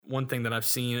one thing that I've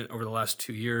seen over the last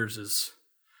 2 years is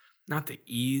not the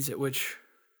ease at which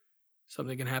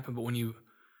something can happen, but when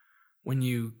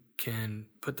you can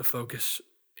put the focus,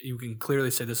 you can clearly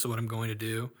say, this is what I'm going to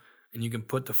do, and you can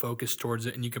put the focus towards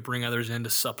it, and you can bring others in to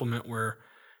supplement where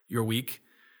you're weak.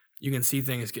 You can see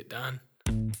things get done.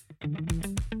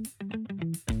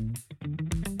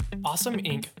 Awesome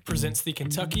Inc. presents the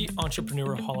Kentucky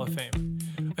Entrepreneur Hall of Fame,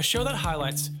 a show that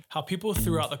highlights how people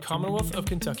throughout the Commonwealth of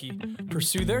Kentucky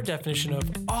pursue their definition of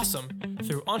awesome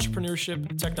through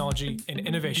entrepreneurship, technology, and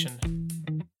innovation.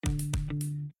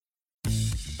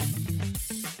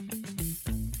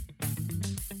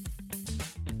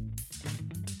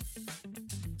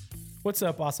 What's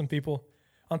up, awesome people?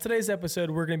 On today's episode,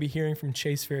 we're going to be hearing from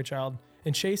Chase Fairchild,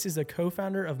 and Chase is the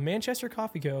co-founder of Manchester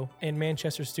Coffee Co. and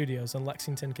Manchester Studios in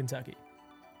Lexington, Kentucky.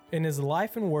 In his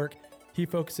life and work, he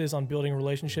focuses on building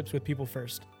relationships with people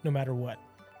first, no matter what.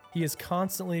 He is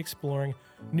constantly exploring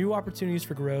new opportunities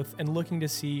for growth and looking to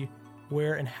see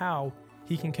where and how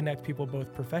he can connect people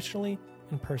both professionally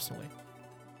and personally.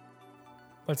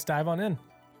 Let's dive on in.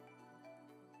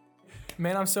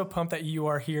 Man, I'm so pumped that you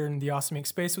are here in the Awesome Inc.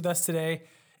 space with us today,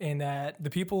 and that the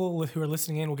people who are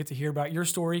listening in will get to hear about your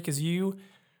story, because you,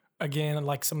 again,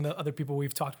 like some of the other people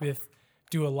we've talked with,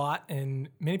 do a lot, and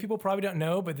many people probably don't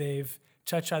know, but they've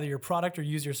touched either your product or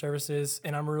used your services,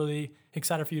 and I'm really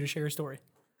excited for you to share your story.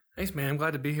 Thanks, man. I'm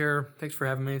glad to be here. Thanks for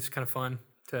having me. It's kind of fun.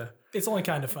 It's only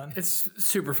kind of fun. It's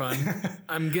super fun.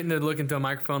 I'm getting to look into a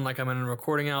microphone like I'm in a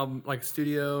recording album, like a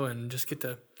studio, and just get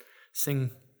to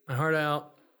sing my heart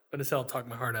out. But instead, I'll talk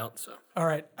my heart out. So, all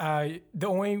right. The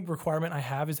only requirement I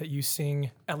have is that you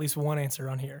sing at least one answer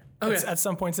on here. Okay. At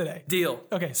some point today. Deal.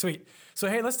 Okay, sweet. So,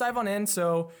 hey, let's dive on in.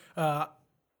 So,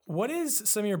 what is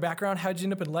some of your background? How did you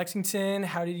end up in Lexington?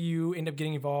 How did you end up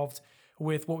getting involved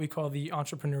with what we call the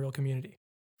entrepreneurial community?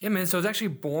 Yeah, man. So I was actually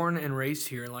born and raised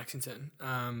here in Lexington.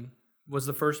 Was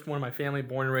the first one of my family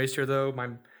born and raised here, though. My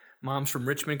mom's from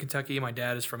Richmond, Kentucky. My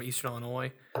dad is from Eastern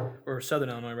Illinois, or Southern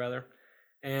Illinois, rather.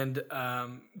 And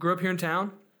grew up here in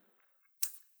town.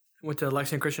 Went to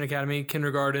Lexington Christian Academy,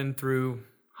 kindergarten through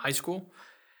high school,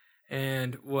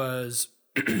 and was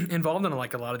involved in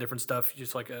like a lot of different stuff.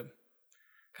 Just like a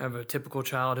kind of a typical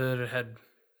childhood. I had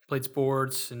played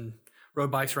sports and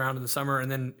rode bikes around in the summer. And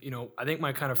then, I think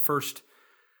my kind of first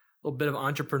little bit of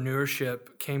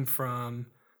entrepreneurship came from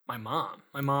my mom.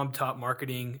 My mom taught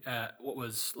marketing at what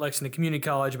was Lexington Community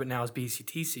College, but now is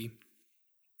BCTC.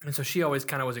 And so she always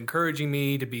kind of was encouraging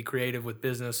me to be creative with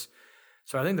business.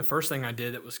 So I think the first thing I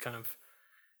did that was kind of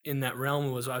in that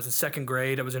realm was I was in second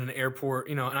grade. I was in an airport,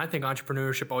 and I think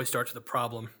entrepreneurship always starts with a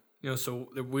problem. So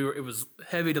it was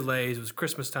heavy delays. It was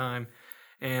Christmas time,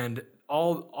 and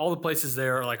all the places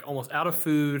there are like almost out of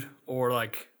food, or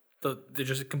like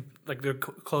they're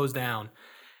closed down.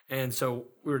 And so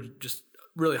we were just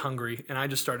really hungry, and I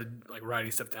just started like writing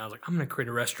stuff down. I was like, I'm going to create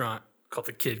a restaurant called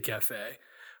the Kid Cafe,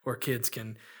 where kids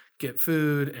can get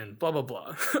food and blah, blah,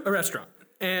 blah, a restaurant.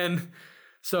 And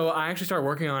so I actually started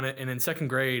working on it. And in second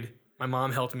grade, my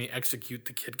mom helped me execute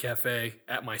the Kid Cafe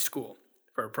at my school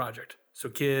for a project. So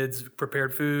kids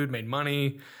prepared food, made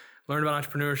money, learned about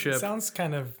entrepreneurship. Sounds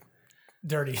kind of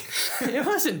dirty. It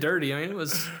wasn't dirty. I mean, it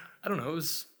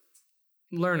was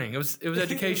learning. It was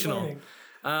educational.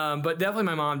 But definitely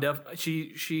my mom,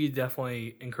 she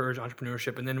definitely encouraged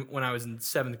entrepreneurship. And then when I was in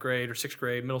seventh grade or sixth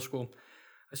grade, middle school,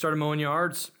 I started mowing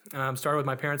yards. Started with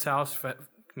my parents' house,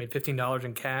 made $15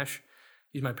 in cash,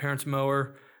 used my parents'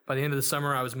 mower. By the end of the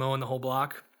summer, I was mowing the whole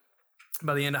block.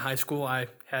 By the end of high school, I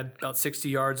had about 60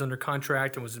 yards under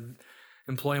contract and was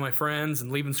employing my friends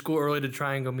and leaving school early to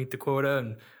try and go meet the quota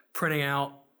and printing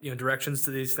out directions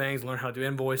to these things, learn how to do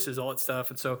invoices, all that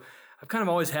stuff. And so I've kind of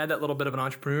always had that little bit of an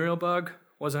entrepreneurial bug.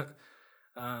 Wasn't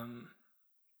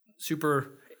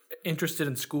super interested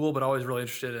in school, but always really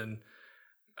interested in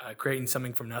creating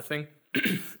something from nothing.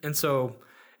 And so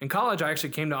in college, I actually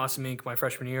came to Awesome Inc. my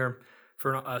freshman year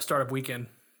for a startup weekend.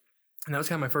 And that was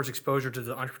kind of my first exposure to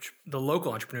the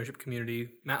local entrepreneurship community.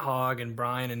 Matt Hogg and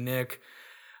Brian and Nick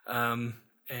and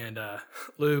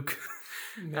Luke.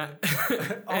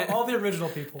 all the original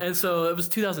people. And so it was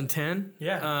 2010.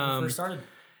 Yeah, when we first started.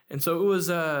 And so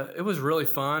it was really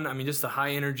fun. I mean, just the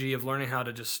high energy of learning how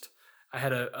to I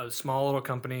had a small little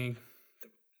company.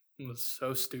 It was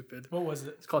so stupid. What was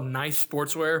it? It's called Nice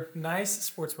Sportswear.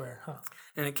 Nice Sportswear, huh?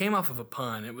 And it came off of a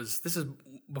pun. This is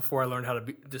before I learned how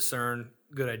to discern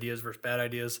good ideas versus bad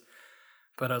ideas.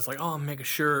 But I was like, I'll make a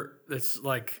shirt that's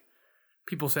like,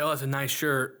 people say, that's a nice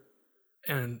shirt.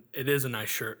 And it is a nice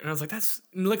shirt. And I was like,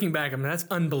 looking back, that's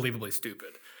unbelievably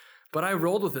stupid. But I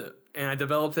rolled with it, and I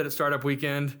developed it at Startup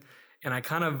Weekend, and I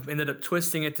kind of ended up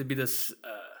twisting it to be this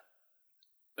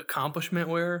accomplishment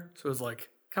wear. So it was like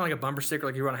kind of like a bumper sticker,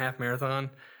 like you run a half marathon,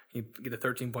 you get a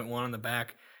 13.1 on the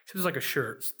back. So it was like a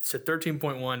shirt. It said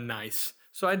 13.1 nice.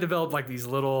 So I developed like these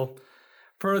little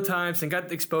prototypes and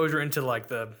got exposure into like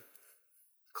the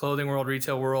clothing world,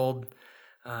 retail world,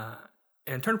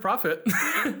 and turned a profit.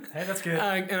 Hey, that's good.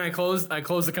 And I closed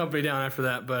the company down after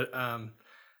that. But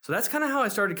so that's kind of how I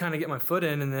started to kind of get my foot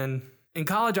in. And then in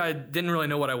college, I didn't really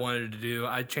know what I wanted to do.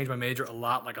 I changed my major a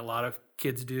lot, like a lot of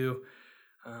kids do.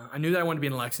 I knew that I wanted to be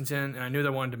in Lexington, and I knew that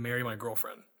I wanted to marry my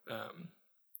girlfriend,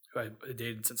 who I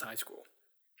dated since high school.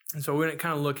 And so we went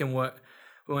kind of looking what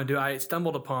we want to do. I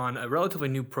stumbled upon a relatively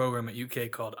new program at UK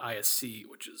called ISC,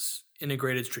 which is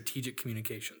Integrated Strategic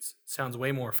Communications. Sounds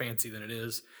way more fancy than it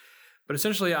is. But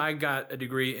essentially, I got a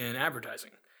degree in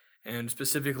advertising, and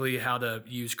specifically how to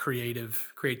use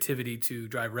creativity to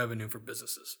drive revenue for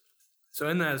businesses. So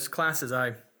in those classes,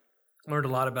 I learned a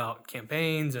lot about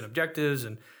campaigns and objectives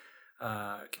and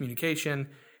communication.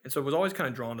 And so I was always kind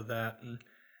of drawn to that. And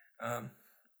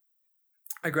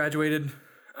I graduated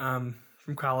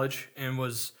from college and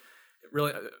was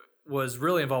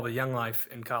really involved with Young Life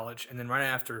in college. And then right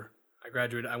after I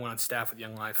graduated, I went on staff with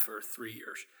Young Life for 3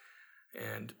 years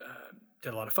and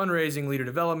did a lot of fundraising, leader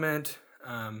development,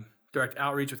 direct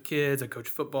outreach with kids. I coached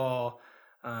football,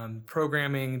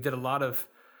 programming, did a lot of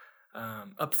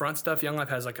upfront stuff. Young Life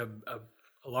has like a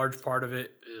large part of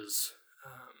it is,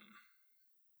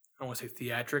 I don't want to say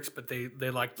theatrics, but they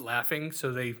like laughing.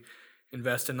 So they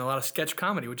invest in a lot of sketch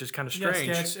comedy, which is kind of strange.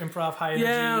 Yeah, sketch, improv, high energy.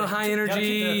 Yeah, high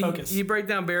energy. Focus. You break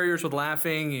down barriers with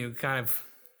laughing.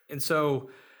 And so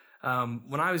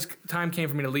when time came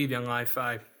for me to leave Young Life,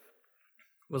 I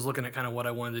was looking at kind of what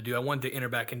I wanted to do. I wanted to enter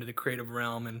back into the creative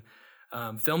realm,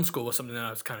 and film school was something that I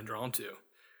was kind of drawn to.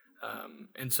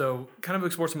 And so kind of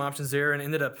explored some options there and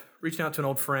ended up reaching out to an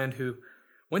old friend who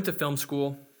went to film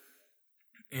school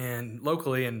and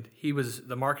locally, and he was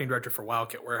the marketing director for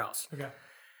Wildcat Warehouse. Okay.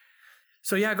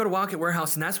 So yeah, I go to Wildcat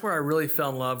Warehouse, and that's where I really fell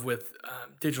in love with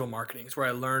digital marketing. It's where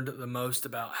I learned the most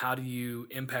about how do you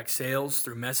impact sales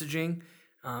through messaging.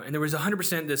 And there was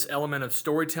 100% this element of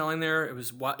storytelling there. It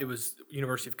was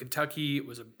University of Kentucky. It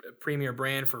was a premier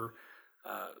brand for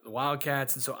the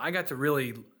Wildcats. And so I got to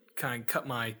really kind of cut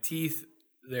my teeth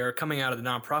there coming out of the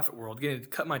nonprofit world, getting to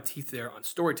cut my teeth there on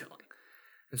storytelling.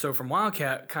 And so from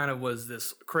Wildcat kind of was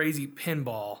this crazy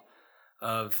pinball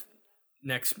of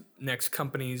next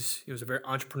companies. It was a very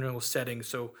entrepreneurial setting.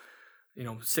 So,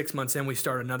 6 months in, we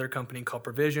started another company called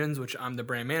Provisions, which I'm the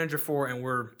brand manager for, and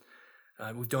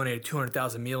we've donated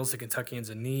 200,000 meals to Kentuckians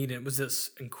in need. And it was this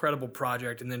incredible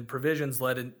project. And then Provisions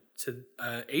led into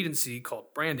an agency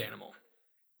called Brand Animal.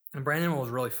 And Brand Animal was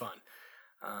really fun.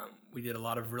 We did a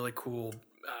lot of really cool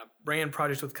brand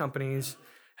projects with companies,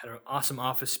 had an awesome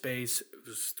office space. It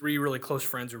was 3 really close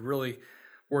friends who really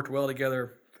worked well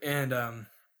together. And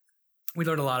we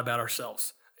learned a lot about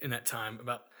ourselves in that time,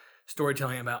 about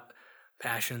storytelling, about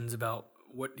passions, about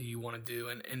what do you want to do.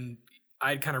 And I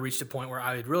had kind of reached a point where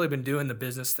I had really been doing the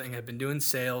business thing, had been doing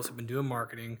sales, had been doing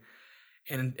marketing.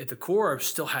 And at the core, I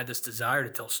still had this desire to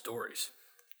tell stories.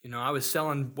 I was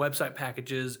selling website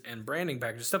packages and branding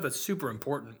packages, stuff that's super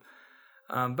important.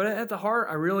 But at the heart,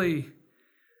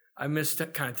 I missed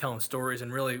kind of telling stories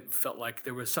and really felt like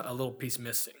there was a little piece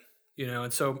missing,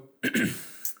 And so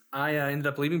I ended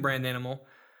up leaving Brand Animal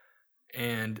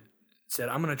and said,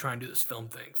 I'm going to try and do this film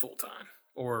thing full time,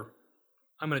 or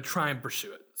I'm going to try and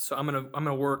pursue it. So I'm going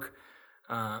to work.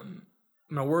 I'm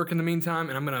going to work in the meantime,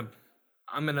 and I'm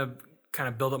going to kind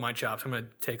of build up my chops. I'm going to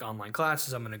take online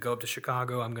classes. I'm going to go up to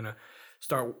Chicago. I'm going to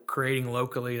start creating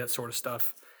locally, that sort of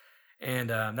stuff. And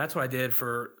that's what I did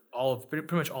for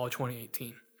pretty much all of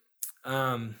 2018.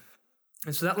 And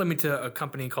so that led me to a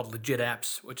company called Legit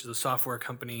Apps, which is a software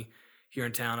company here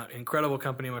in town. An incredible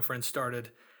company my friends started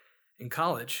in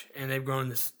college, and they've grown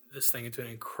this thing into an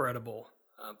incredible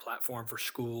platform for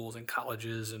schools and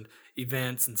colleges and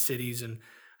events and cities, and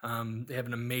they have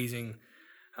an amazing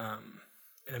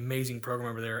program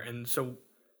over there. And so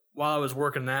while I was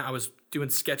working that, I was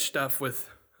doing sketch stuff with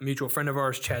a mutual friend of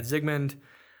ours, Chad Zigmund.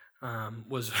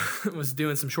 Was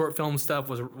doing some short film stuff.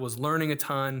 Was learning a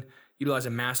ton,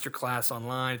 utilizing masterclass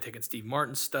online, taking Steve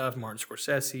Martin's stuff, Martin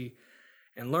Scorsese,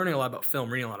 and learning a lot about film,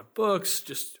 reading a lot of books,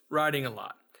 just writing a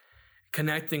lot,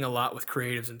 connecting a lot with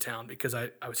creatives in town, because I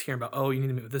was hearing about, you need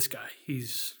to meet with this guy.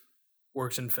 He's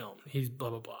works in film. He's blah,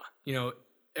 blah, blah.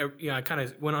 I kind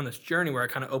of went on this journey where I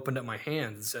kind of opened up my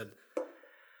hands and said,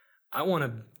 I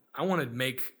want to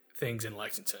make things in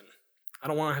Lexington. I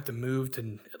don't want to have to move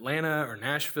to Atlanta or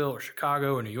Nashville or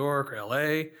Chicago or New York or LA.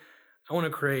 I want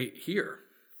to create here.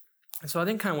 And so I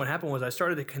think kind of what happened was I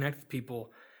started to connect with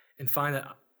people and find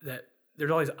that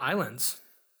there's all these islands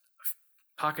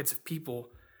pockets of people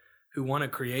who want to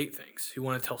create things, who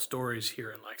want to tell stories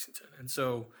here in Lexington. And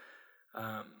so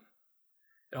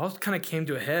it all kind of came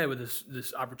to a head with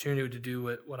this opportunity to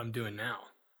do what I'm doing now.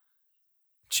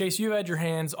 Chase, you've had your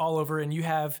hands all over, and you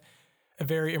have a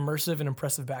very immersive and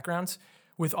impressive background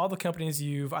with all the companies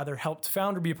you've either helped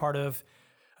found or be a part of.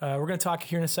 We're going to talk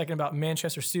here in a second about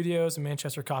Manchester Studios and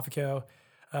Manchester Coffee Co.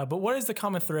 But what is the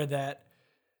common thread that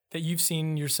you've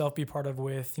seen yourself be part of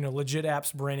with, Legit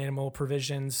Apps, Brain Animal,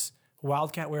 Provisions,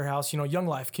 Wildcat Warehouse, Young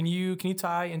Life? Can you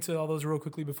tie into all those real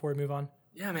quickly before we move on?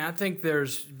 Yeah, I mean, I think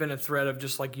there's been a thread of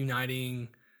just like uniting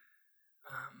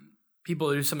people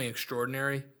to do something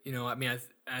extraordinary.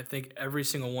 I think every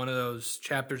single one of those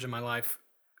chapters in my life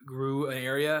grew an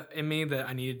area in me that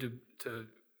I needed to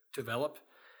develop.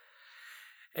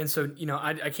 And so,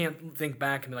 I can't think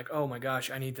back and be like, oh my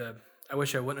gosh, I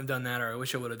wish I wouldn't have done that, or I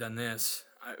wish I would have done this.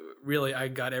 I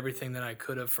got everything that I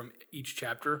could have from each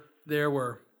chapter there,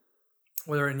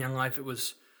 whether in Young Life, it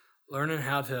was learning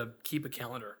how to keep a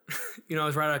calendar. I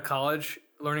was right out of college,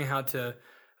 learning how to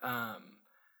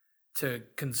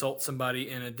consult somebody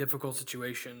in a difficult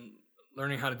situation,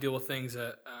 learning how to deal with things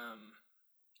that,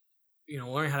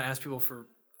 learning how to ask people for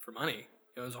money.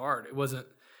 It was hard. It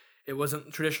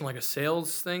wasn't traditional like a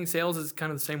sales thing. Sales is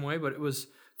kind of the same way, but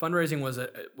fundraising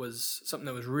was something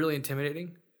that was really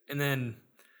intimidating, and then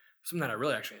something that I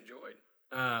really actually enjoyed.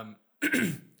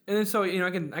 And then so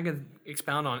I can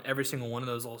expound on every single one of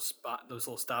those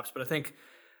little stops, but I think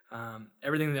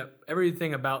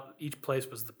everything about each place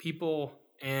was the people,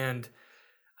 and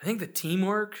I think the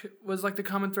teamwork was like the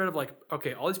common thread of like,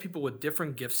 okay, all these people with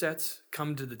different gift sets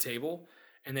come to the table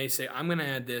and they say, I'm going to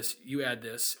add this, you add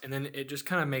this, and then it just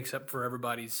kind of makes up for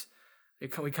everybody's. We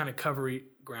kind of cover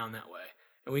ground that way,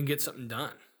 and we can get something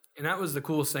done. And that was the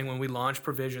coolest thing when we launched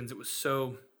Provisions. It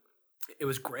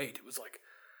was great. It was like,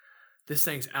 this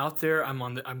thing's out there.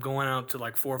 I'm going out to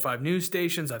like 4 or 5 news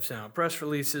stations. I've sent out press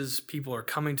releases. People are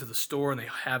coming to the store and they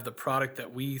have the product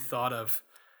that we thought of,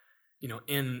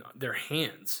 in their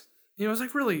hands. It was a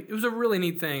really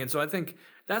neat thing. And so I think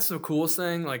that's the coolest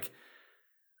thing,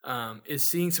 is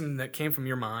seeing something that came from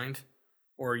your mind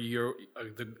or your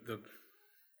the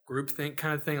group think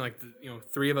kind of thing. Like,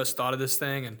 3 of us thought of this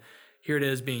thing, and here it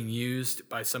is being used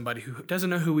by somebody who doesn't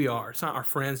know who we are. It's not our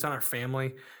friends, not our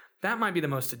family. That might be the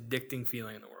most addicting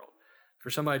feeling in the world,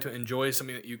 for somebody to enjoy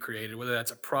something that you created, whether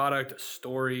that's a product, a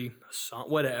story, a song,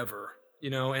 whatever,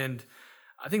 and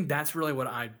I think that's really what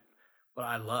I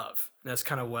love. And that's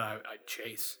kind of what I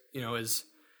chase, is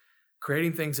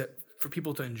creating things that for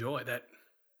people to enjoy, that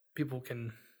people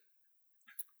can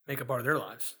make a part of their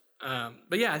lives.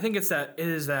 But yeah, I think it's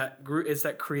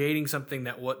that creating something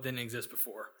that what didn't exist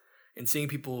before, and seeing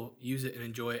people use it and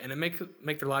enjoy it, and it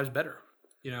make their lives better,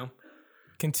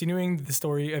 Continuing the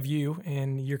story of you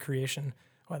and your creation.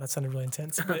 Wow, that sounded really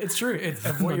intense, but it's true. It's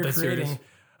of what you're creating.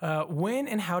 When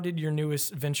and how did your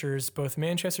newest ventures, both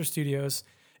Manchester Studios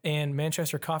and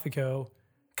Manchester Coffee Co.,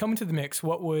 come into the mix?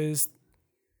 What was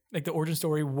like the origin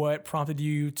story? What prompted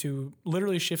you to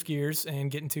literally shift gears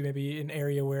and get into maybe an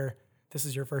area where this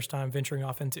is your first time venturing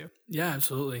off into? Yeah,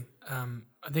 absolutely. I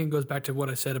think it goes back to what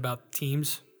I said about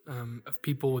teams of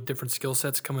people with different skill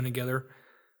sets coming together.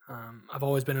 I've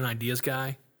always been an ideas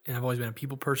guy, and I've always been a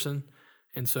people person,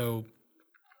 and so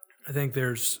I think there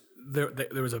was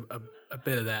a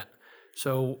bit of that.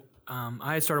 So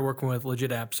I had started working with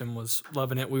Legit Apps and was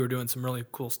loving it. We were doing some really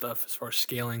cool stuff as far as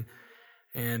scaling,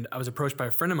 and I was approached by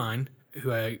a friend of mine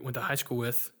who I went to high school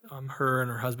with. Her and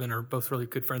her husband are both really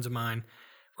good friends of mine.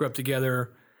 Grew up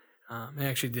together, and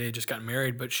actually they just got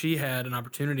married. But she had an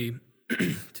opportunity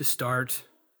to start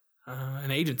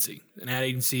an ad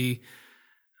agency,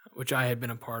 which I had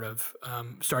been a part of,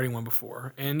 starting one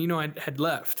before. And, I had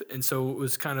left. And so it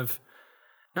was kind of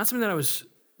not something that I was,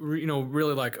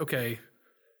 really like, okay,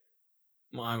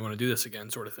 well, I want to do this again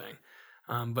sort of thing.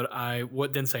 But I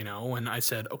didn't say no. And I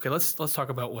said, okay, let's talk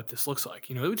about what this looks like.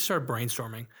 We just started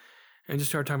brainstorming and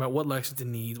just started talking about what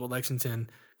Lexington needs, what Lexington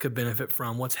could benefit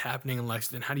from, what's happening in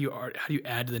Lexington. How do you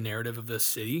add to the narrative of this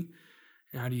city?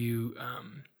 And how do you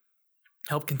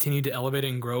help continue to elevate it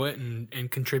and grow it and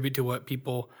contribute to what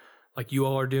people like you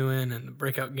all are doing, and the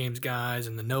Breakout Games guys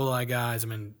and the No Lie guys? I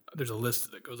mean, there's a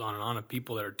list that goes on and on of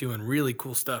people that are doing really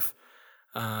cool stuff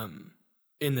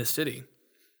in this city.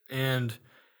 And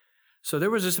so there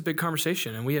was just a big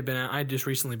conversation, and I had just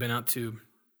recently been out to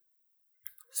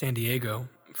San Diego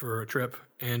for a trip,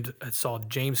 and I saw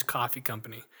James Coffee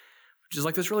Company, which is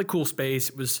like this really cool space.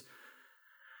 It was,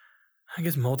 I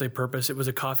guess, multi-purpose. It was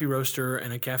a coffee roaster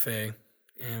and a cafe,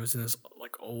 and it was in this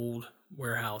like old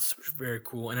warehouse, which was very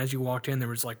cool. And as you walked in, there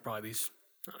was like probably these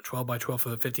 12 by 12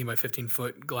 foot, 15 by 15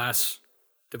 foot glass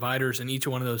dividers, and each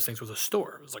one of those things was a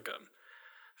store. It was like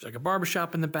a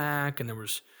barbershop in the back, and there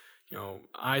was,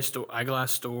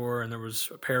 eyeglass store, and there was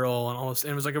apparel and all this.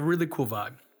 And it was like a really cool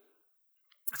vibe.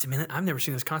 I said, man, I've never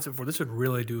seen this concept before. This would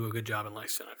really do a good job in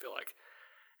Lexington, I feel like.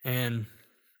 And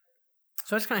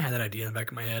so I just kind of had that idea in the back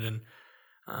of my head, and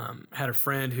had a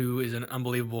friend who is an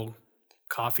unbelievable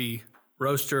coffee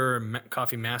roaster and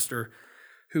coffee master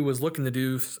who was looking to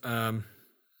do kind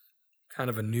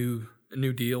of a new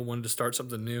deal, wanted to start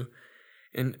something new.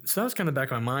 And so that was kind of the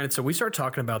back of my mind. And so we started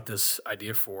talking about this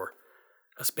idea for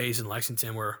a space in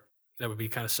Lexington where that would be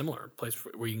kind of similar, a place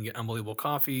where you can get unbelievable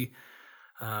coffee,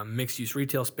 mixed-use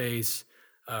retail space,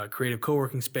 creative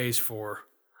co-working space for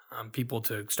people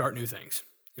to start new things.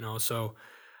 So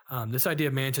this idea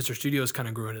of Manchester Studios kind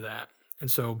of grew into that. And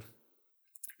so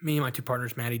me and my two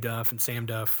partners, Maddie Duff and Sam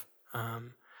Duff,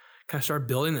 kind of started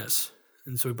building this.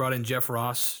 And so we brought in Jeff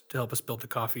Ross to help us build the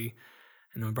coffee,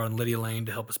 and then we brought in Lydia Lane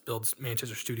to help us build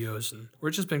Manchester Studios. And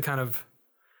we've just been kind of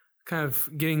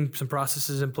getting some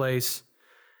processes in place.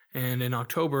 And in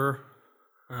October,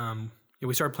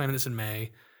 we started planning this in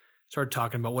May, started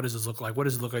talking about what does this look like? What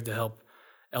does it look like to help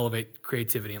elevate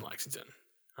creativity in Lexington?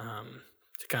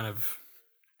 To kind of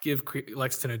give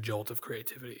Lexington a jolt of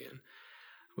creativity. And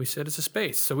we said it's a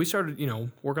space. So we started,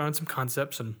 working on some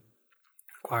concepts and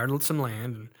acquired some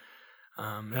land.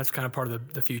 And that's kind of part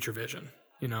of the future vision,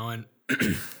 and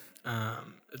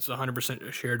it's 100%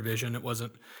 a shared vision. It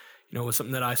wasn't, it was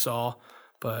something that I saw,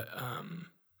 but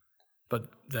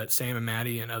that Sam and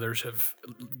Maddie and others have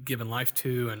given life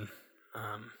to and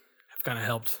have kind of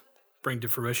helped bring to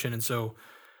fruition. And so,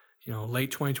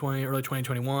 late 2020, early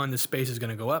 2021, this space is going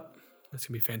to go up. It's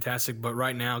going to be fantastic. But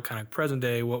right now, kind of present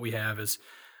day, what we have is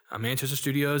Manchester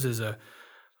Studios is a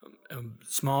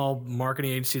small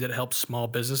marketing agency that helps small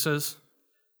businesses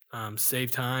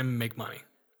save time, make money.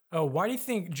 Oh, why do you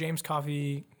think James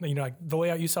Coffee, like the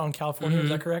layout you saw in California, is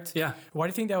that correct? Yeah. Why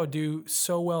do you think that would do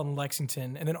so well in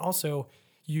Lexington? And then also,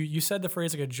 you said the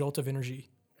phrase like a jolt of energy.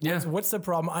 What's the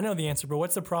problem? I know the answer, but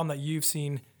what's the problem that you've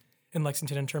seen in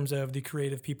Lexington in terms of the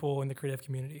creative people and the creative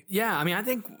community? Yeah, I mean, I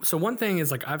think, so one thing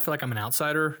is like, I feel like I'm an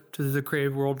outsider to the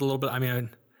creative world a little bit. I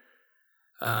mean,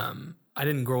 I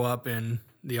didn't grow up in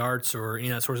the arts or any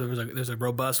of that sort of stuff. There's a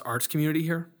robust arts community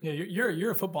here. Yeah,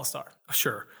 you're a football star.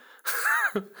 Sure.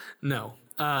 No.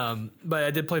 But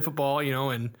I did play football,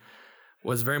 and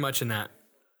was very much in that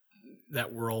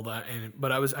world.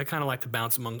 But I kind of like to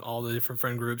bounce among all the different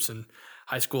friend groups, and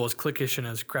high school, as cliquish and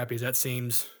as crappy as that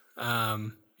seems, I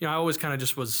always kind of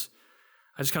I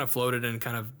just kind of floated and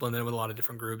kind of blended in with a lot of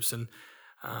different groups, and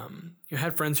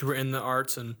had friends who were in the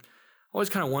arts, and always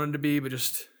kind of wanted to be, but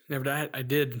just never did. I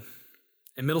did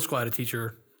in middle school. I had a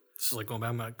teacher. This is like going back.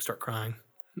 I'm gonna start crying.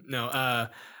 No,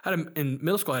 in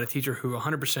middle school, I had a teacher who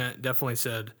 100% definitely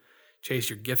said, "Chase,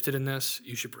 you're gifted in this.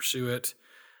 You should pursue it."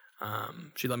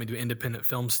 She let me do independent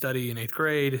film study in 8th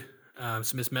grade.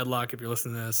 So Miss Medlock, if you're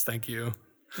listening to this, thank you.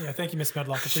 Yeah, thank you, Miss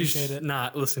Medlock. Appreciate it.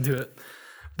 Not listening to it,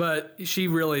 but she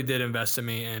really did invest in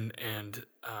me, and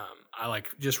I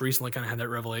just recently kind of had that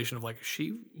revelation of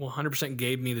she 100%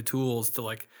 gave me the tools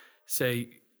to say,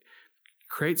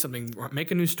 create something,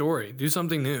 make a new story, do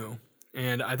something new.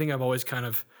 And I think I've always kind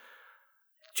of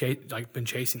been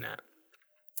chasing that.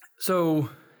 So,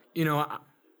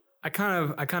 I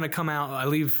kind of come out, I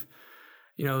leave,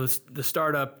 the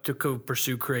startup to go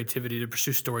pursue creativity, to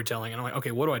pursue storytelling. And I'm like,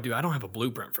 okay, what do? I don't have a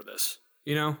blueprint for this,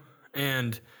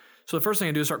 And so the first thing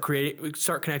I do is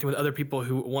start connecting with other people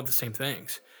who want the same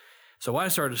things. So what I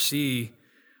started to see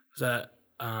was that,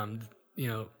 and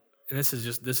this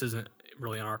isn't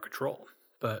really in our control,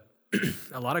 but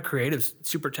a lot of creatives,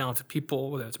 super talented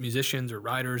people, whether it's musicians or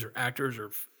writers or actors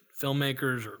or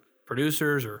filmmakers or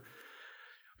producers or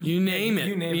you name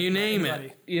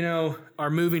it, are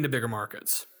moving to bigger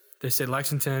markets. They say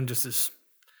Lexington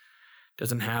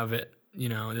doesn't have it, it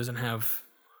doesn't have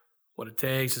what it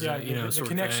takes. The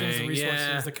connections, the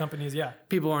resources, the companies,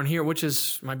 people aren't here, which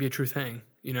might be a true thing,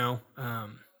 and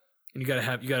you got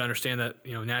to understand that,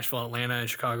 Nashville, Atlanta, and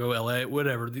Chicago, LA,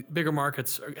 whatever, the bigger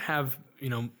markets have,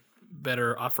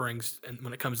 better offerings and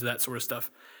when it comes to that sort of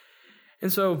stuff. And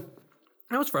so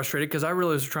I was frustrated because I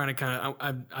really was trying to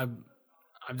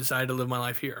I've decided to live my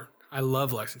life here. I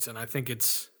love Lexington. I think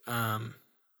it's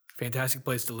fantastic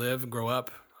place to live and grow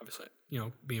up, obviously,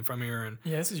 being from here. And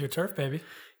yeah, this is your turf, baby.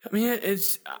 I mean,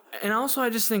 and also I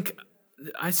just think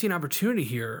I see an opportunity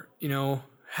here,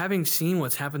 having seen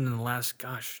what's happened in the last,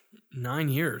 9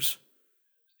 years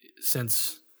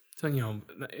since,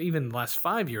 even the last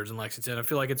 5 years in Lexington. I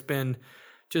feel like it's been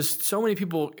just so many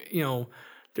people,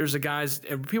 there's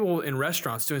people in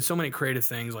restaurants doing so many creative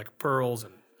things like Pearls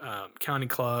and County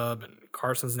Club and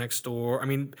Carson's next door. I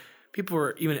mean, people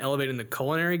are even elevating the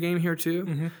culinary game here too.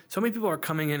 Mm-hmm. So many people are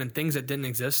coming in, and things that didn't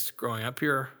exist growing up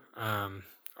here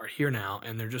are here now,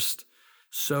 and they're just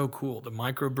so cool. The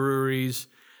microbreweries.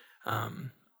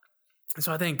 And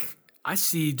so I think I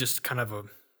see just kind of a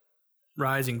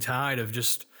rising tide of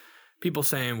just people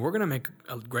saying, we're going to make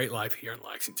a great life here in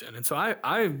Lexington. And so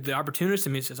the opportunist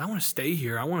in me says, I want to stay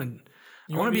here. I want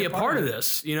to be a part of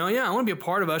this, I want to be a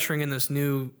part of ushering in this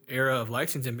new era of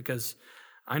Lexington, because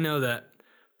I know that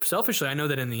selfishly, I know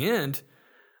that in the end,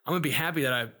 I'm going to be happy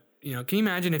that can you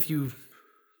imagine if you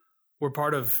were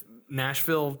part of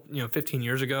Nashville, 15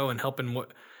 years ago and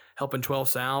helping 12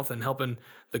 South and helping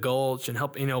the Gulch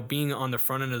and being on the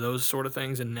front end of those sort of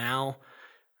things. And now,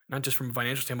 not just from a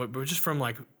financial standpoint, but just from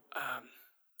like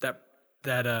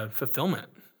that fulfillment,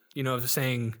 of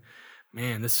saying,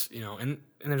 man, this, and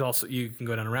there's also, you can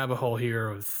go down a rabbit hole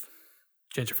here with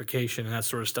gentrification and that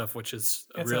sort of stuff, which is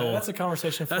that's a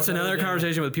conversation. That's another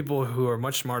conversation with people who are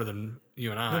much smarter than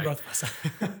you and I. Both of us.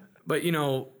 But,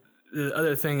 the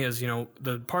other thing is,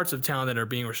 the parts of town that are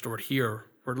being restored here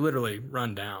were literally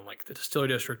run down. Like the Distillery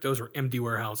District, those were empty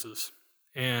warehouses.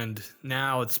 And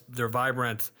now they're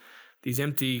vibrant. These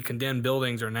empty, condemned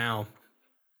buildings are now,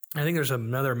 I think there's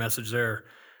another message there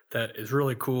that is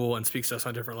really cool and speaks to us on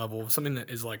a different level. Something that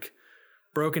is like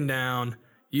broken down,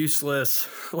 useless,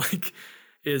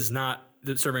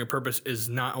 that serving a purpose, is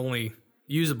not only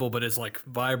usable, but is like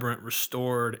vibrant,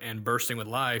 restored, and bursting with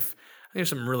life. I think there's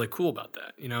something really cool about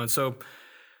that, and so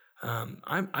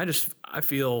I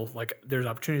feel like there's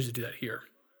opportunities to do that here.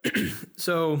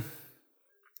 So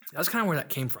that's kind of where that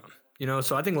came from,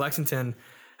 so I think Lexington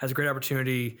has a great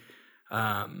opportunity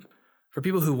for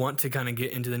people who want to kind of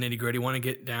get into the nitty gritty, want to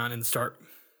get down and start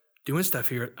doing stuff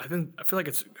here. I feel like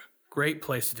it's a great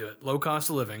place to do it. Low cost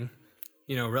of living,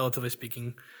 relatively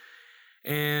speaking.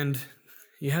 And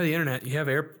you have the internet, you have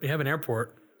an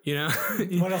airport,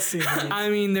 What else do you need? I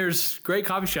mean, there's great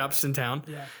coffee shops in town.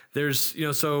 Yeah. There's,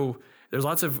 so there's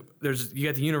you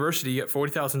got the university, you got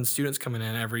 40,000 students coming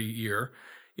in every year,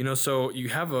 so you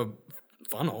have a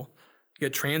funnel. You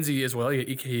got Transy as well, you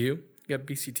got EKU, you got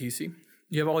BCTC.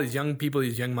 You have all these young people,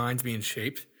 these young minds being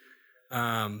shaped.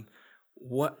 I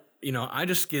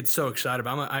just get so excited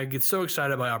I get so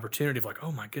excited by opportunity of like,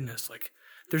 oh my goodness, like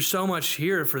there's so much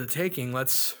here for the taking.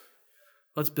 Let's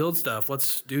build stuff.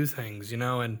 Let's do things, and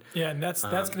and that's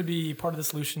going to be part of the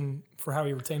solution for how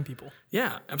we retain people.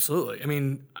 Yeah, absolutely. I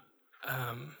mean,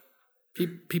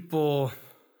 people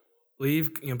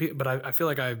leave, but I feel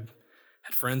like I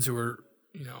had friends who were,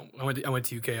 I went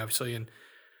to UK obviously, and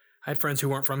I had friends who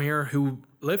weren't from here who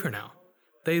live here now.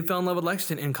 They fell in love with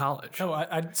Lexington in college. Oh,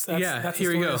 that's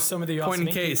here you go. Some of the point in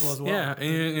awesome case people as well. Yeah,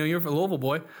 and you're a Louisville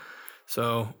boy,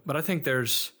 so. But I think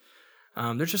there's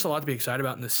just a lot to be excited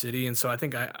about in this city, and so I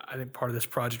think part of this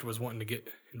project was wanting to get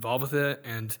involved with it,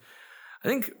 and I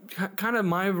think kind of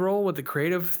my role with the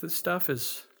creative stuff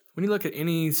is when you look at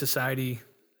any society,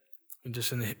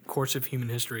 just in the course of human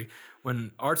history,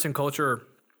 when arts and culture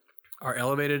are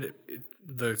elevated,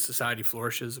 the society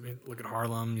flourishes. I mean, look at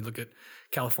Harlem, you look at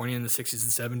California in the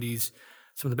 60s and 70s.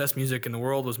 Some of the best music in the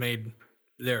world was made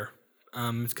there.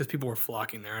 It's because people were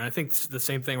flocking there. And I think the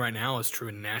same thing right now is true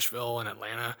in Nashville and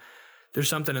Atlanta. There's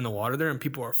something in the water there, and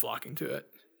people are flocking to it.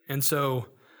 And so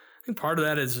I think part of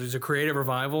that is a creative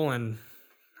revival, and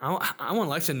I want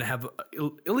Lexington to have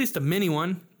at least a mini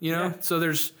one, Yeah.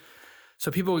 So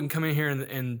people can come in here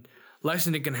and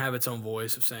Lexington can have its own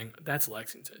voice of saying, that's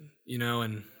Lexington,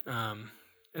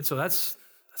 and so that's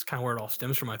kind of where it all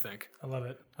stems from, I think. I love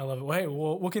it. Well, hey,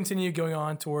 we'll continue going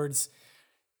on towards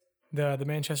the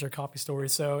Manchester coffee story.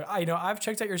 So, I've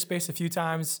checked out your space a few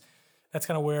times. That's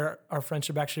kind of where our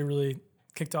friendship actually really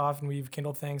kicked off, and we've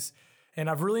kindled things. And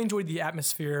I've really enjoyed the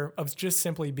atmosphere of just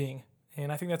simply being.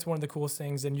 And I think that's one of the coolest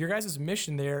things. And your guys'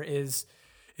 mission there is,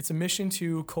 it's a mission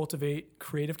to cultivate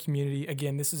creative community.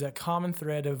 Again, this is a common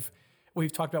thread of what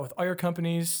we've talked about with all your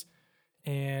companies,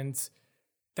 and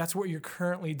that's what you're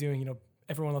currently doing.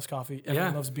 Everyone loves coffee.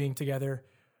 Everyone loves being together.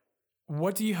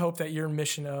 What do you hope that your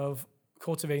mission of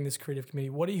cultivating this creative community,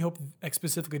 what do you hope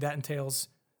specifically that entails?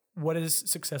 What is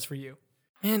success for you?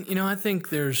 Man, I think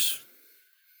there's,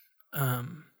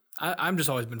 I'm just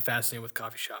always been fascinated with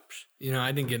coffee shops.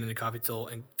 I didn't get into coffee till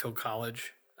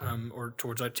college, or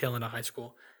towards the tail end of high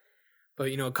school. But,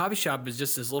 a coffee shop is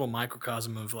just this little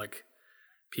microcosm of like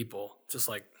people. Just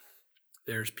like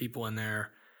there's people in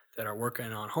there that are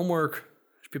working on homework.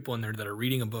 There's people in there that are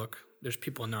reading a book. There's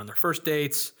people in there on their first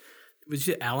dates.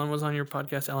 Alan was on your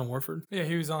podcast, Alan Warford? Yeah,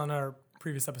 he was on our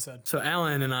previous episode. So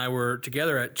Alan and I were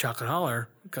together at Chocolate Holler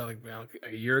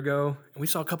a year ago, and we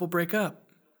saw a couple break up.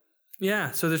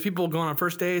 Yeah, so there's people going on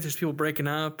first dates. There's people breaking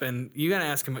up, and you gotta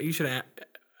ask him.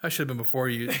 I should have been before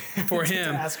him,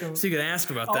 ask him. so you could ask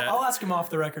him about that. I'll ask him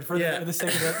off the record for the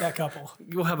sake of that couple.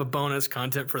 We'll have a bonus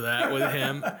content for that with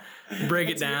him. Break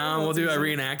it down. We'll do a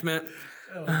reenactment.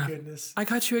 Oh my goodness! I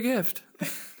got you a gift.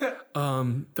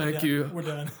 Thank you. We're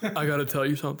done. I got to tell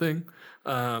you something.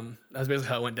 That's basically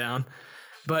how it went down.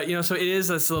 But, so it is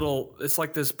it's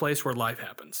like this place where life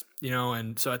happens,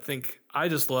 and so I think I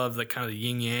just love the kind of the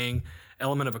yin yang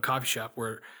element of a coffee shop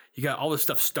where you got all this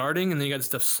stuff starting and then you got the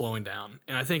stuff slowing down.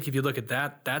 And I think if you look at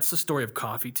that, that's the story of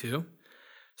coffee too.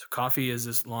 So coffee is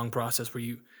this long process where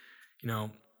it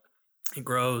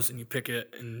grows and you pick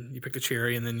it and you pick the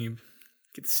cherry and then you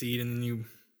get the seed and then you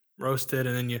roast it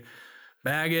and then you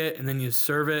bag it and then you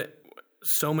serve it.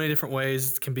 So many different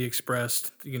ways it can be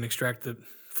expressed. You can extract the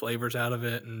flavors out of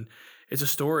it, and it's a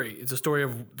story. It's a story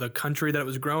of the country that it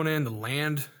was grown in, the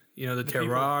land, the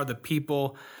terroir, the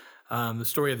people, the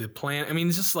story of the plant. I mean,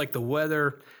 it's just like the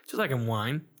weather, just like in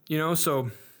wine, So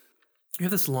you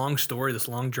have this long story, this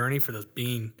long journey for this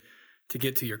bean to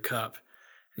get to your cup,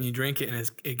 and you drink it, and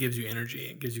it gives you energy.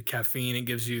 It gives you caffeine. It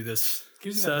gives you this. It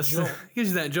gives you that jolt. It gives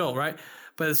you that jolt, right?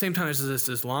 But at the same time, it's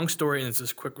this long story, and it's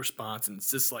this quick response, and it's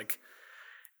just like.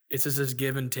 It's just this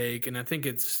give and take, and I think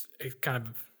it kind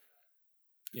of,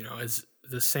 is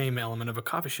the same element of a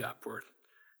coffee shop where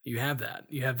you have that.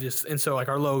 You have this, and so like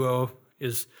our logo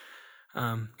is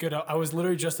good. I was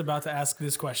literally just about to ask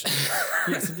this question.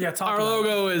 Yes, yeah. Our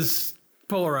logo is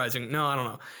polarizing. No, I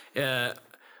don't know.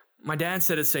 My dad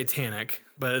said it's satanic,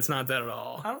 but it's not that at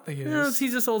all. I don't think it is.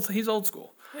 He's just old. He's old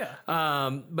school.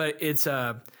 Yeah. But it's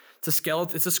a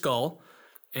skeleton. It's a skull,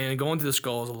 and going through the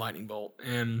skull is a lightning bolt,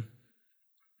 and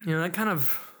that kind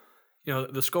of,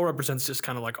 the skull represents just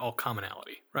kind of like all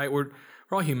commonality, right? We're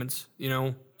all humans,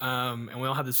 and we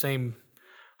all have the same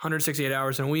 168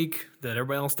 hours in a week that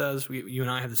everybody else does. You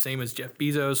and I have the same as Jeff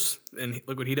Bezos, and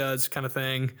look what he does, kind of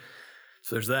thing.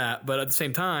 So there's that. But at the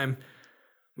same time,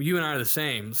 you and I are the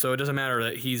same. So it doesn't matter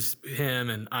that he's him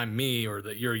and I'm me, or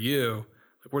that you're you.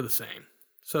 Like, we're the same.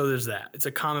 So there's that. It's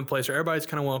a common place where everybody's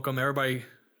kind of welcome. Not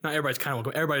everybody's kind of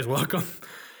welcome. Everybody's welcome.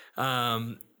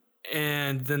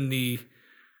 And then the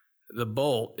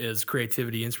bolt is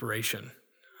creativity, inspiration,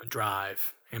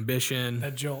 drive, ambition.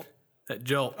 That jolt. I'm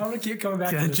going to keep coming back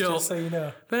to this jolt. Just so you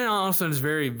know. But it also is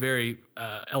very, very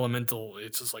elemental.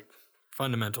 It's just like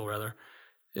fundamental, rather.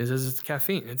 It's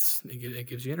caffeine. It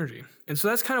gives you energy. And so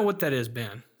that's kind of what that has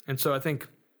been. And so I think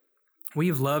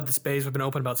we've loved the space. We've been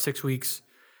open about 6 weeks.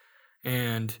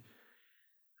 And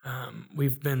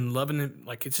we've been loving it.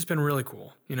 Like, it's just been really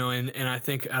cool, and I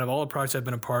think out of all the projects I've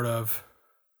been a part of,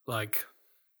 like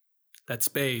that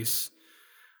space,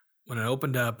 when it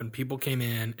opened up and people came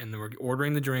in and they were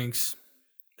ordering the drinks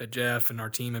that Jeff and our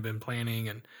team have been planning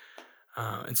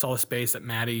and saw the space that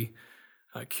Maddie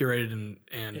curated and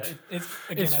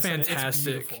it's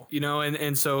fantastic,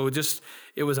 and so just,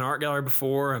 it was an art gallery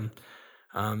before, and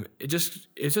it's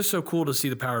just so cool to see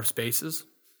the power of spaces,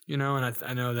 and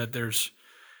I know that there's,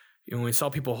 when we saw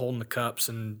people holding the cups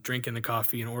and drinking the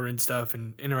coffee and ordering stuff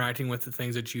and interacting with the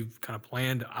things that you've kind of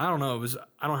planned, I don't know.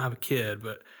 I don't have a kid,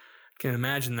 but I can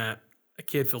imagine that a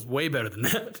kid feels way better than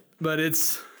that. But it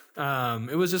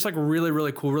was just like really,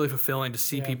 really cool, really fulfilling to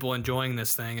see people enjoying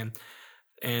this thing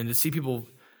and to see people,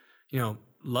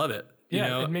 love it.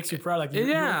 It makes you proud. Like your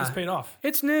work has paid off.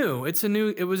 It's new.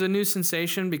 It was a new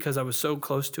sensation because I was so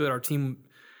close to it. Our team,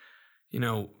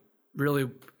 really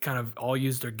kind of all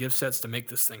used their gift sets to make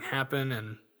this thing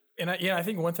happen. And I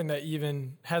think one thing that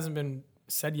even hasn't been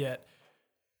said yet,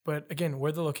 but again,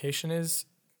 where the location is,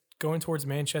 going towards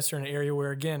Manchester, an area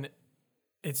where, again,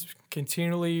 it's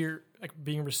continually like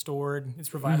being restored,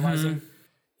 it's revitalizing. Mm-hmm.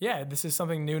 Yeah, this is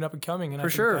something new and up and coming. And I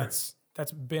think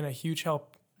that's been a huge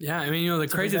help. Yeah, I mean, the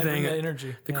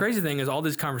crazy thing is all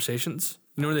these conversations,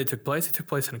 where they took place? They took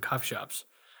place in coffee shops.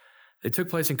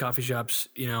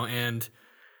 And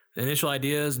the initial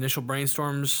ideas, initial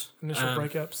brainstorms. Initial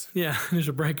breakups. Yeah,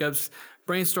 initial breakups.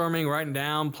 Brainstorming, writing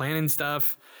down, planning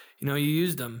stuff. You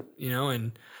used them,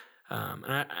 and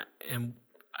I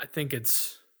think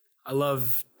I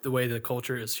love the way the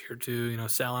culture is here too.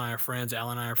 Sal and I are friends.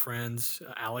 Al and I are friends.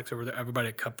 Alex over there. Everybody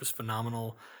at Cup is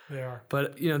phenomenal. They are.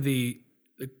 But, the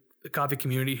coffee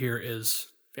community here is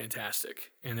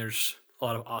fantastic. And there's a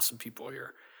lot of awesome people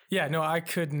here. Yeah, no, I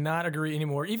could not agree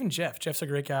anymore. Even Jeff's a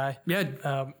great guy.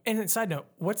 Yeah. And side note,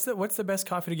 what's the best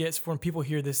coffee to get for when people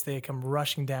hear this, they come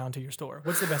rushing down to your store?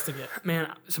 What's the best to get?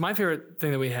 Man, so my favorite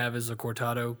thing that we have is a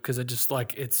cortado because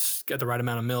it's got the right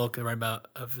amount of milk, the right amount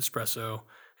of espresso,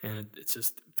 and it's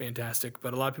just fantastic.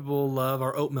 But a lot of people love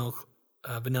our oat milk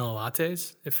vanilla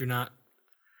lattes. If you're not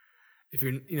if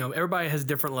you're, everybody has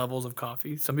different levels of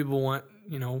coffee. Some people want,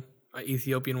 an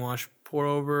Ethiopian wash pour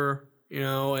over,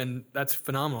 and that's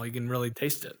phenomenal. You can really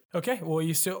taste it. Okay, well,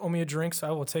 you still owe me a drink, so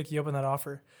I will take you up on that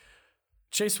offer.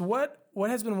 Chase, what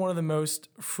has been one of the most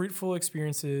fruitful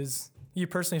experiences you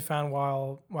personally found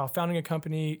while founding a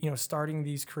company, starting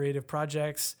these creative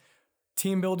projects,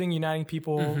 team building, uniting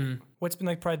people? Mm-hmm. What's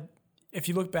been probably, if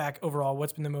you look back overall,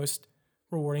 what's been the most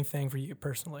rewarding thing for you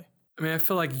personally? I mean, I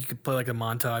feel like you could play a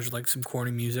montage with some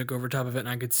corny music over top of it, and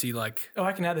I could see Oh,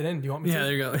 I can add that in. Do you want me to? Yeah,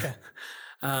 there you go. Okay.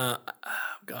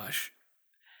 Gosh.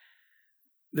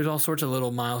 There's all sorts of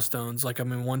little milestones.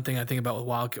 One thing I think about with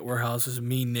Wildcat Warehouse is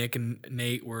me, Nick, and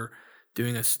Nate were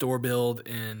doing a store build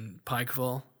in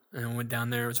Pikeville, and I went down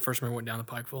there. It was the first time I went down to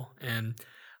Pikeville, and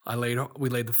we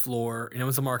laid the floor, and it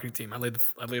was the marketing team. I laid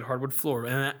hardwood floor,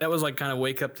 and that was kind of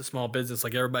wake up to small business.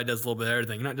 Everybody does a little bit of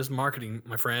everything. You're not just marketing,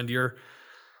 my friend. You're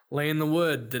laying the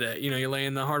wood today. You're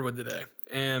laying the hardwood today,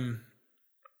 and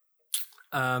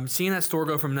seeing that store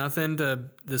go from nothing to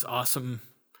this awesome,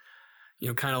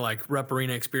 kind of Rep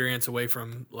Arena experience away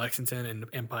from Lexington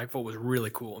and Pikeville was really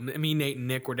cool. Me, Nate, and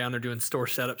Nick were down there doing store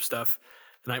setup stuff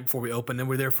the night before we opened. Then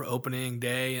we were there for opening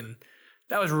day, and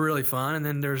that was really fun. And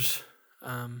then there's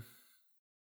the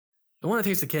one that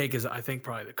takes the cake is, I think,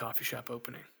 probably the coffee shop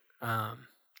opening.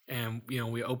 And,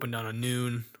 we opened on a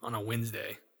noon on a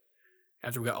Wednesday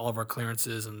after we got all of our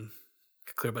clearances and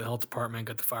got cleared by the health department,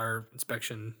 got the fire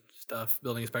inspection stuff,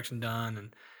 building inspection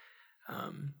done.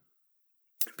 And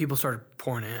people started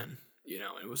pouring in,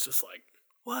 it was just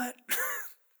what?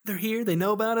 They're here. They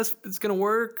know about us. It's going to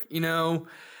work.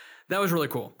 That was really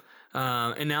cool.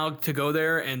 And now to go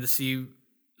there and to see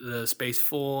the space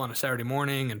full on a Saturday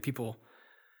morning and people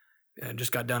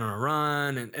just got done on a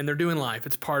run and they're doing life.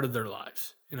 It's part of their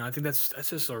lives. I think that's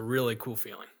just a really cool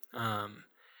feeling.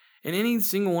 And any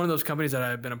single one of those companies that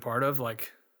I've been a part of,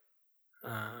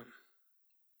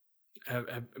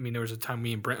 there was a time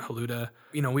me and Brent Haluda,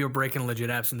 we were breaking legit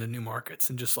apps into new markets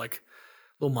and just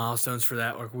little milestones for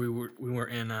that. We were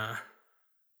in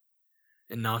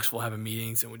Knoxville having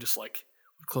meetings and we just would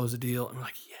close a deal and we're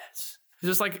yes.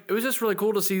 It's just it was just really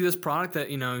cool to see this product that,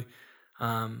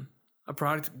 a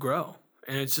product grow.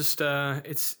 And it's just,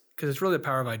 it's because it's really the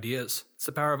power of ideas. It's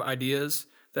the power of ideas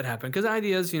that happen. Because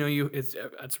ideas, it's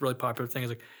a really popular thing.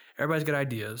 It's everybody's got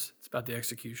ideas. It's about the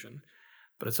execution.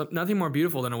 But it's nothing more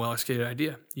beautiful than a well-executed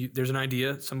idea. There's an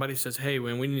idea. Somebody says, hey,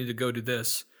 we need to go do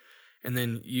this. And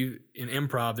then in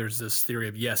improv, there's this theory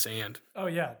of yes and. Oh,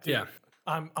 yeah. Dude. Yeah.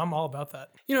 I'm all about that.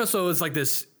 So it's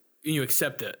this, you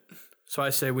accept it. So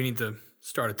I say we need to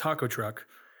start a taco truck.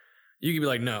 You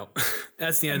could be no.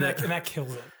 That's the end of that. And that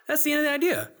kills it. That's the end of the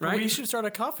idea, right? We should start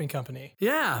a coffee company.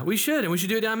 Yeah, we should. And we should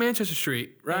do it down Manchester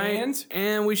Street, right?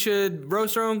 And we should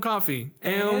roast our own coffee.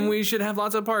 And we should have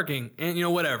lots of parking. And,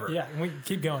 whatever. Yeah, and we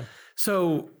keep going.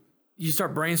 So you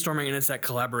start brainstorming, and it's that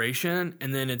collaboration.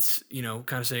 And then it's,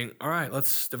 kind of saying, all right,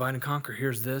 let's divide and conquer.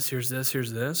 Here's this, here's this,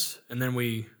 here's this. And then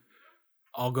we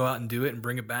all go out and do it and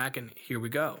bring it back, and here we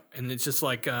go. And it's just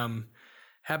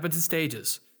happens in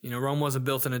stages. Rome wasn't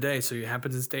built in a day, so it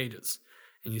happens in stages.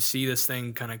 And you see this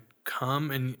thing kind of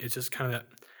come, and it's just kind of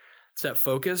that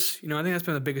focus. I think that's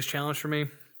been the biggest challenge for me.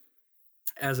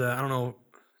 I don't know,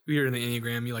 you're in the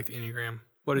Enneagram. You like the Enneagram.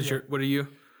 What are you?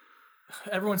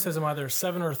 Everyone says I'm either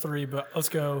 7 or 3, but let's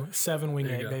go 7 wing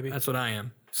 8, baby. That's what I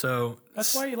am. So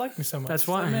that's why you like me so much. That's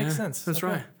why. That makes sense. That's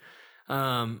okay.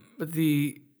 Right. But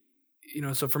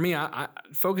so for me, I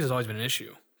focus has always been an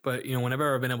issue. But,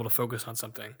 whenever I've been able to focus on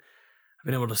something, I've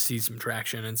been able to see some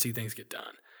traction and see things get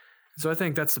done. So I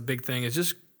think that's the big thing is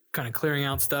just kind of clearing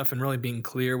out stuff and really being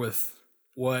clear with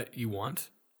what you want.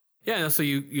 Yeah, so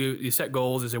you set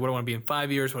goals. You say, what do I want to be in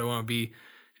 5 years? What do I want to be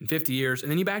in 50 years?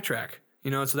 And then you backtrack.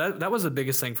 So that was the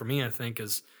biggest thing for me, I think,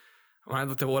 is when I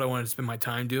looked at what I wanted to spend my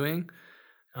time doing,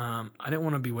 I didn't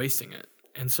want to be wasting it.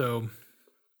 And so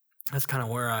that's kind of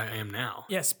where I am now.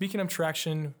 Yeah, speaking of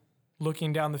traction,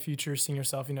 looking down the future, seeing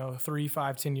yourself, 3,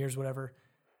 5, 10 years, whatever,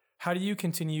 how do you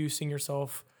continue seeing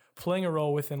yourself playing a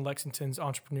role within Lexington's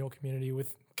entrepreneurial community,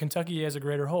 with Kentucky as a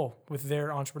greater whole, with their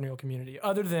entrepreneurial community,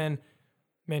 other than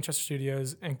Manchester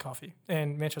Studios and Coffee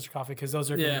and Manchester Coffee, because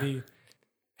those are going to be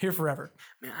here forever?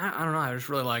 Man, I don't know. I just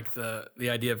really like the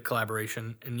idea of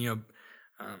collaboration. And,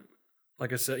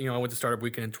 like I said, I went to Startup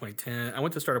Weekend in 2010. I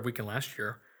went to Startup Weekend last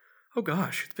year. Oh,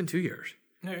 gosh, it's been 2 years.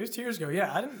 No, it was 2 years ago.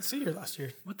 Yeah, I didn't see you last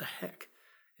year. What the heck?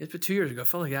 It's been 2 years ago.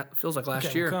 Feels like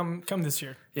last year. Well, come this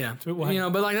year. Yeah.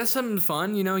 But that's something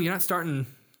fun. You're not starting,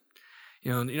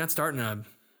 your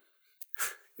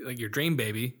dream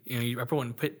baby. I probably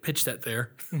wouldn't pitch that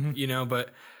there,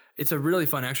 but it's a really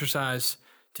fun exercise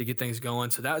to get things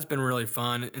going. So that's been really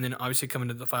fun. And then obviously coming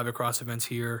to the 5 Across events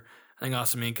here, I think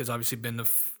Awesome Inc. has obviously been the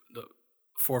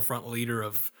forefront leader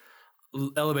of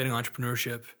elevating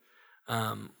entrepreneurship.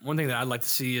 One thing that I'd like to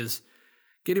see is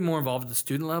getting more involved at the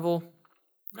student level.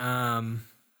 One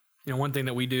thing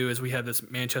that we do is we have this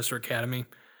Manchester Academy,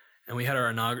 and we had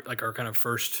our kind of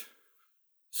first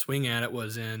swing at it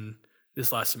was in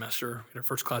this last semester. We had our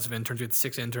first class of interns. We had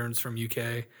 6 interns from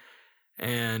UK,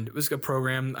 and it was a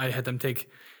program. I had them take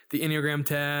the Enneagram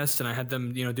test, and I had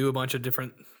them, do a bunch of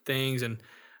different things and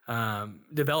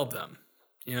develop them,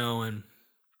 and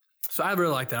so I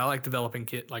really like that. I like developing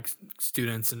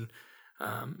students and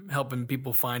helping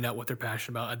people find out what they're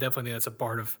passionate about. I definitely think that's a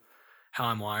part of how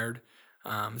I'm wired.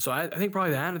 So I think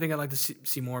probably that. I think I'd like to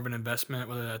see more of an investment,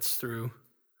 whether that's through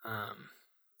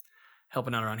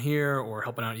helping out around here or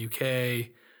helping out UK.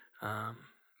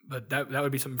 But that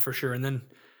would be something for sure. And then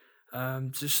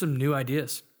just some new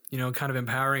ideas, kind of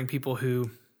empowering people who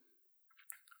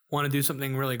want to do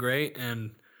something really great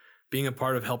and being a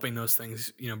part of helping those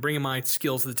things, bringing my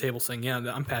skills to the table, saying, yeah,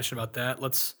 I'm passionate about that.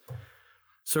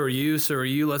 So are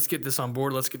you, let's get this on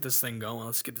board. Let's get this thing going.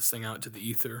 Let's get this thing out to the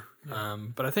ether. Yeah.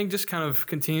 But I think just kind of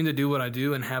continue to do what I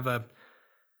do and have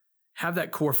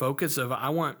that core focus of, I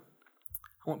want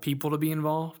people to be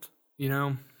involved,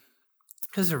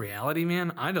 because the reality,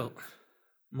 man,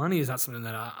 money is not something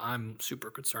that I'm super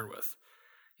concerned with.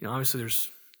 Obviously there's.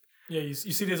 Yeah. You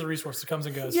see it as a resource that comes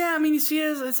and goes. Yeah. I mean, you see it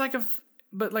as, it's like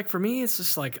but like for me, it's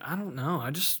just like, I don't know.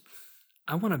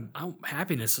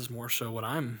 Happiness is more so what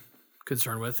I'm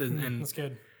concerned with. And that's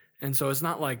good. And so it's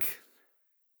not like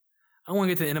I want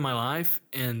to get to the end of my life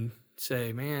and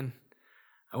say, man,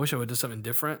 I wish I would do something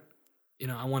different.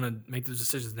 I want to make those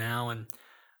decisions now and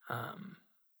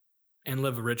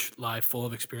live a rich life full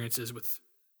of experiences with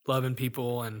loving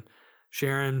people and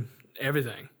sharing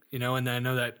everything, and I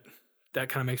know that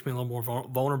kind of makes me a little more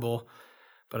vulnerable,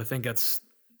 but I think that's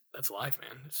life,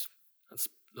 man. That's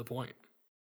the point.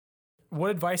 What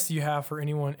advice do you have for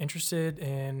anyone interested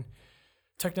in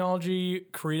technology,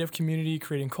 creative community,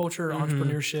 creating culture,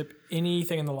 entrepreneurship,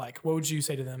 anything and the like? What would you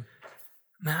say to them?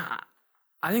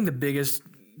 I think the biggest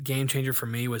game changer for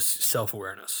me was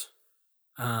self-awareness.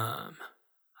 I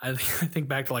think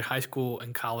back to like high school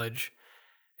and college,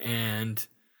 and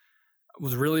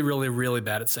was really, really, really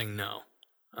bad at saying no.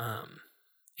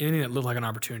 Anything that looked like an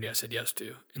opportunity, I said yes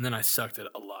to. And then I sucked at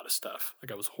a lot of stuff.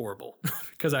 Like I was horrible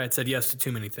because I had said yes to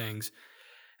too many things.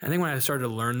 And I think when I started to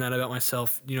learn that about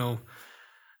myself, there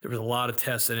was a lot of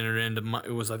tests that entered into I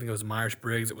think it was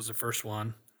Myers-Briggs. It was the first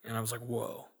one. And I was like,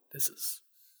 whoa, this is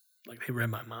like, they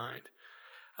read my mind.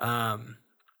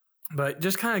 But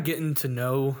just kind of getting to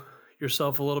know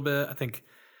yourself a little bit. I think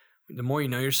the more you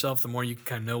know yourself, the more you can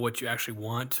kind of know what you actually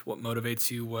want, what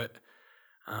motivates you, what,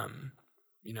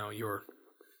 you're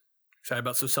excited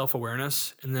about. So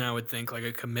self-awareness. And then I would think like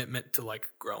a commitment to like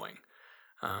growing.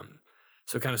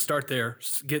 So kind of start there,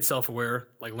 get self-aware,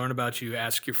 like learn about you,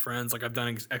 ask your friends. Like I've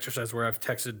done exercise where I've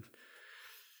texted,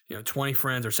 20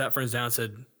 friends or sat friends down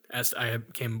and I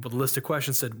came up with a list of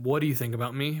questions, said, what do you think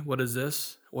about me? What is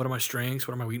this? What are my strengths?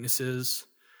 What are my weaknesses?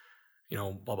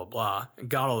 Blah, blah, blah. And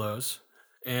got all those.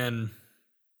 And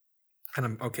I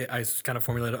kind of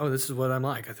formulated, this is what I'm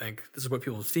like. I think this is what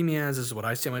people see me as. This is what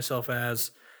I see myself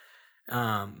as.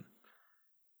 Had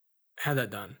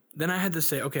that done. Then I had to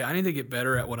say, okay, I need to get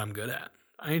better at what I'm good at.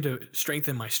 I need to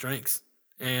strengthen my strengths.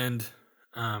 And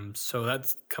so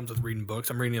that comes with reading books.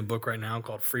 I'm reading a book right now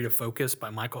called Free to Focus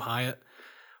by Michael Hyatt,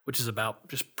 which is about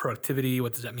just productivity.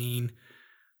 What does that mean?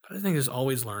 But I think there's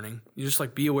always learning. You just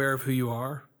like be aware of who you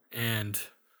are and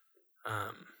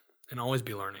always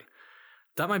be learning.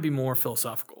 That might be more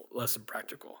philosophical, less than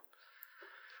practical.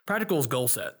 Practical is goal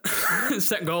set.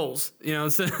 Set goals.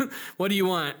 What do you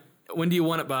want? When do you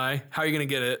want it by? How are you going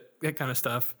to get it? That kind of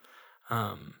stuff.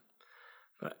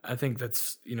 But I think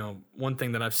that's, one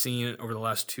thing that I've seen over the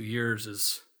last 2 years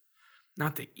is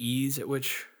not the ease at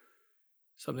which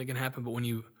something can happen, but when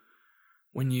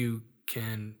you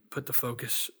can put the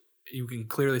focus, you can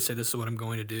clearly say, this is what I'm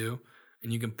going to do.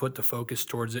 And you can put the focus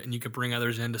towards it and you can bring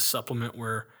others in to supplement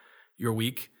where you're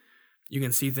weak. You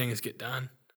can see things get done.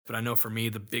 But I know for me,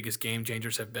 the biggest game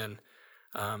changers have been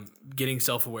getting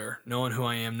self-aware, knowing who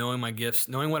I am, knowing my gifts,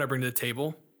 knowing what I bring to the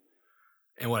table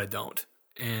and what I don't.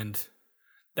 And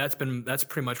that's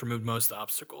pretty much removed most of the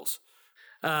obstacles.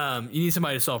 You need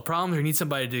somebody to solve problems, or you need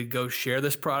somebody to go share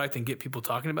this product and get people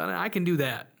talking about it. I can do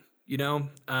that.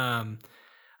 I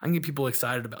can get people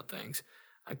excited about things.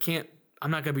 I'm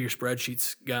not going to be your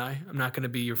spreadsheets guy. I'm not going to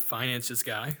be your finances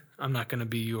guy. I'm not going to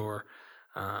be your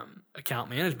account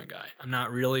management guy. I'm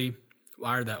not really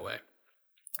wired that way.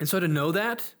 And so to know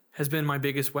that has been my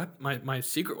biggest weapon, my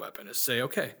secret weapon is say,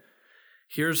 okay,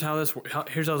 here's how this works.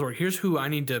 Here's who I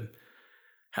need to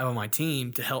have on my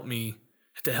team to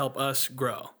help us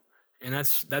grow. And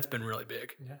that's been really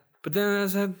big. Yeah. But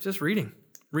then just read.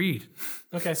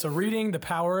 Okay. So reading, the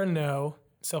power and know,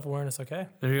 self-awareness. Okay.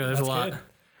 There you go. There's a lot.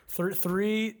 Good.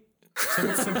 Three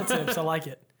simple tips. I like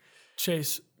it.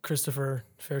 Chase Christopher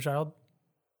Fairchild,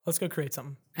 let's go create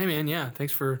something. Hey man. Yeah.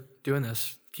 Thanks for doing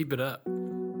this. Keep it up.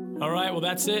 All right, well,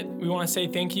 that's it. We want to say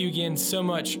thank you again so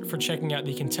much for checking out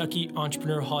the Kentucky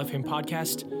Entrepreneur Hall of Fame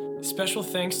podcast. Special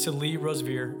thanks to Lee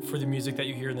Roseveare for the music that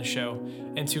you hear in the show,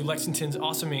 and to Lexington's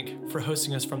Awesome Inc. for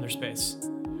hosting us from their space.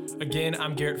 Again,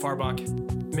 I'm Garrett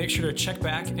Farbach. Make sure to check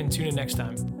back and tune in next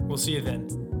time. We'll see you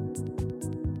then.